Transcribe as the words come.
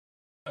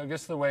I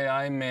guess the way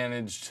I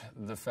managed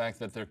the fact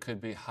that there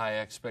could be high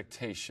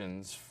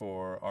expectations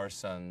for our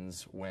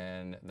sons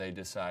when they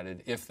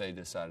decided, if they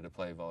decided to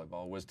play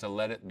volleyball, was to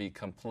let it be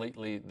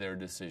completely their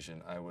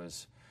decision. I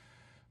was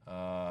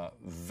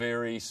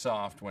very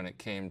soft when it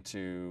came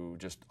to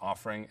just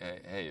offering,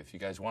 hey, if you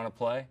guys want to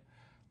play,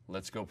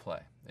 let's go play.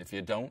 If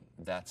you don't,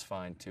 that's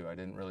fine too. I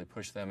didn't really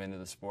push them into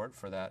the sport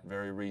for that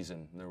very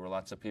reason. There were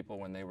lots of people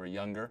when they were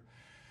younger,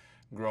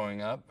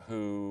 growing up,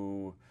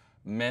 who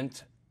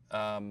meant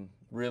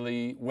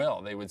really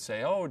well. They would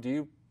say, oh,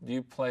 do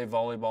you play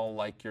volleyball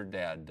like your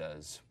dad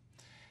does?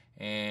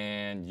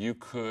 And you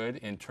could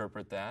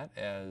interpret that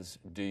as,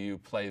 do you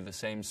play the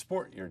same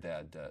sport your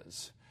dad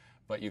does?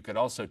 But you could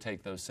also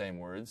take those same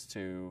words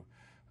to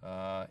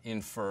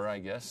infer, I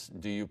guess,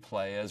 do you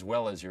play as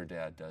well as your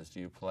dad does?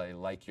 Do you play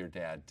like your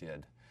dad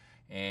did?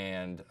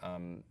 And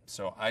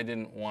so I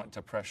didn't want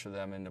to pressure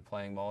them into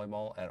playing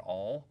volleyball at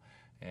all,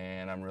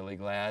 and I'm really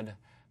glad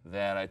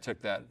that I took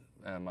that.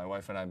 My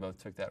wife and I both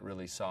took that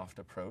really soft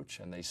approach,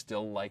 and they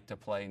still like to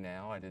play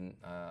now.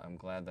 I'm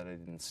glad that I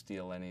didn't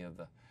steal any of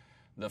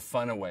the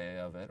fun away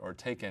of it, or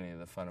take any of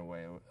the fun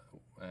away,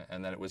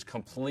 and that it was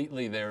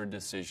completely their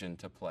decision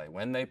to play.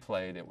 When they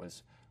played, it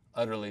was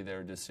utterly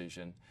their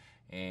decision,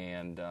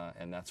 and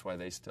that's why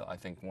they still, I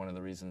think, one of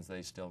the reasons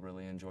they still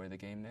really enjoy the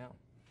game now.